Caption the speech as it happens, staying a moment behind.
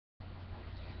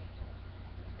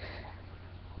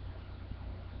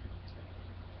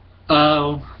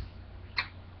Oh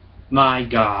my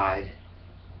God.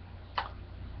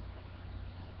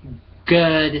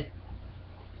 Good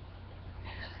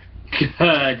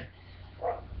God.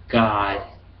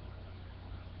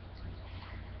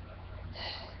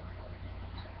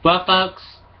 Well, folks,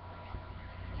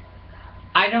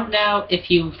 I don't know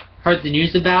if you've heard the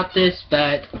news about this,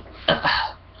 but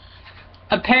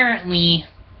apparently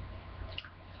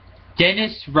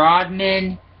Dennis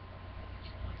Rodman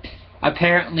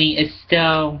apparently is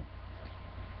still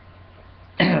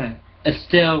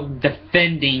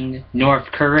defending North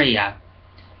Korea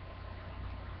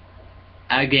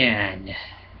again.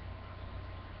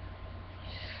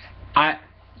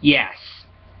 Yes,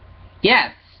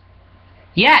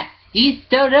 he's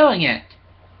still doing it.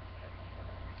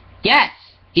 Yes,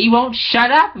 he won't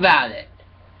shut up about it.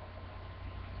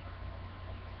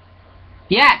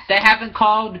 Yes, they haven't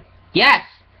called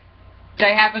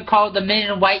the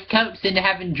men in white coats and they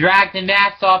haven't dragged him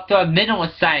ass off to a mental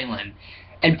asylum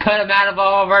and put him out of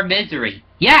all of our misery.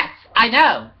 Yes, I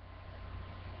know.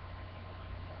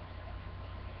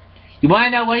 You want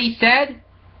to know what he said?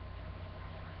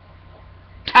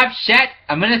 Tough shit.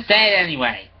 I'm gonna say it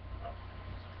anyway.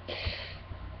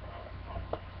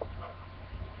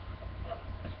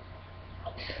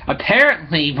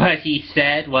 Apparently, what he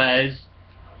said was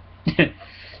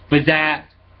that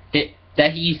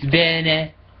he's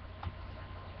been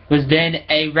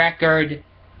a record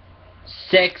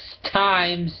 6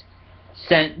 times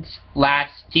since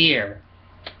last year.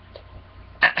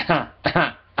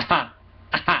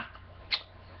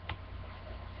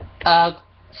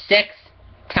 6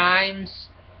 times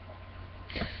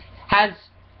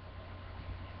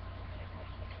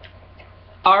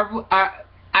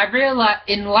I realize,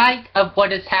 in light of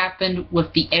what has happened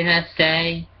with the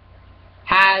NSA,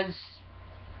 has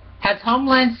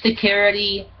Homeland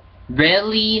Security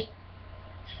really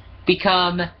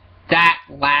become that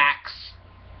lax?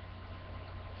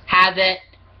 Has it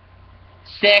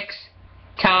 6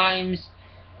 times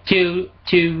to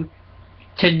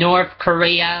North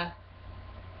Korea?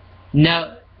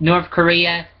 No, North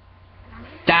Korea,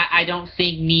 that I don't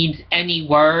think needs any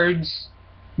words.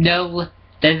 No,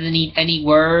 doesn't need any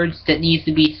words that needs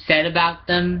to be said about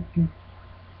them.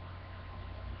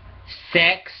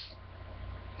 6.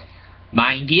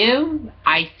 Mind you,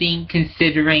 I think,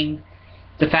 considering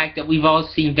the fact that we've all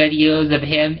seen videos of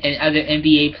him and other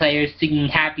NBA players singing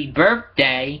Happy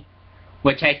Birthday,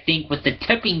 which I think was the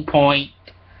tipping point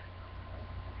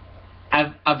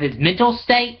of his mental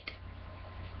state,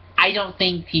 I don't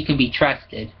think he can be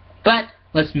trusted. But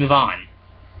let's move on.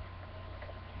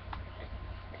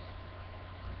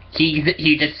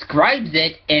 He describes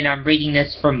it, and I'm reading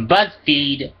this from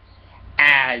BuzzFeed,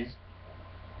 as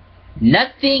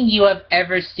nothing you have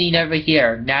ever seen over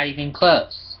here, not even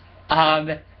close.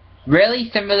 Really,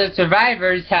 some of the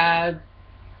survivors have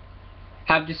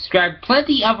described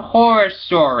plenty of horror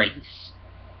stories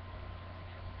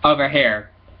over here.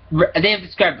 They have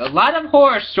described a lot of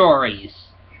horror stories.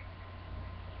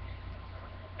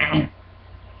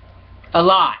 A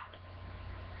lot.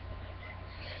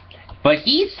 But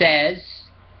he says,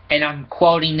 and I'm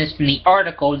quoting this from the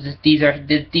article, these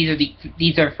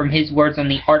are from his words on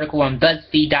the article on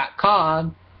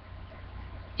BuzzFeed.com.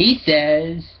 He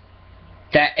says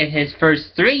that in his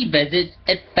first 3 visits,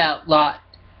 it felt like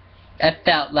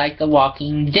The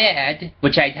Walking Dead,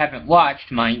 which I haven't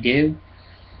watched, mind you.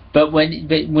 But when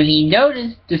he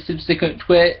noticed the subsequent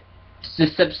trips,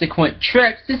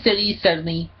 the city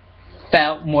suddenly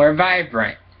felt more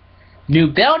vibrant. New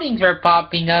buildings were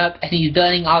popping up, and he's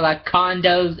building all the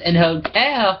condos and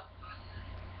hotels.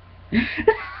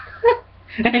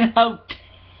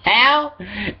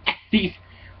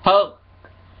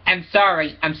 I'm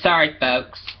sorry,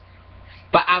 folks,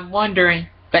 but I'm wondering.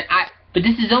 But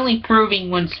this is only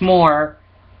proving once more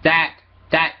that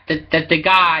the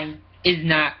guy is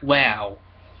not well.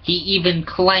 He even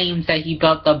claims that he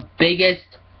built the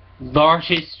biggest,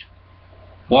 largest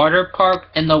water park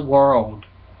in the world.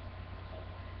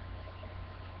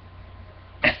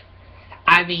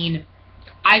 I mean,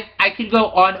 I could go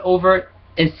on over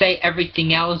and say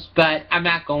everything else, but I'm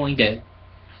not going to.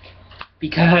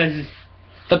 Because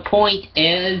the point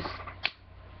is,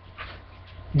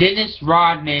 Dennis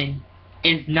Rodman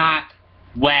is not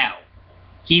well.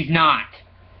 He's not.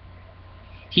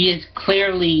 He is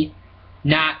clearly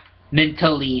not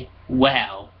mentally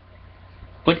well.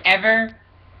 Whatever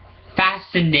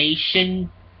fascination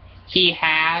he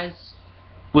has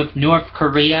with North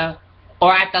Korea,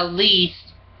 or at the least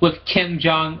with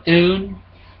Kim-Jong-Un,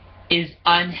 is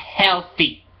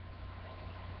unhealthy.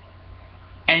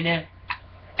 And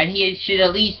he should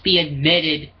at least be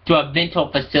admitted to a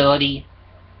mental facility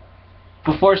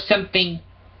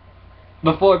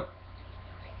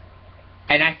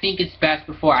and I think it's best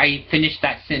before I finish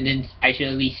that sentence, I should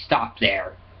at least stop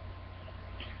there.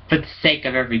 For the sake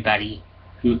of everybody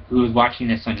who is watching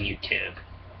this on YouTube.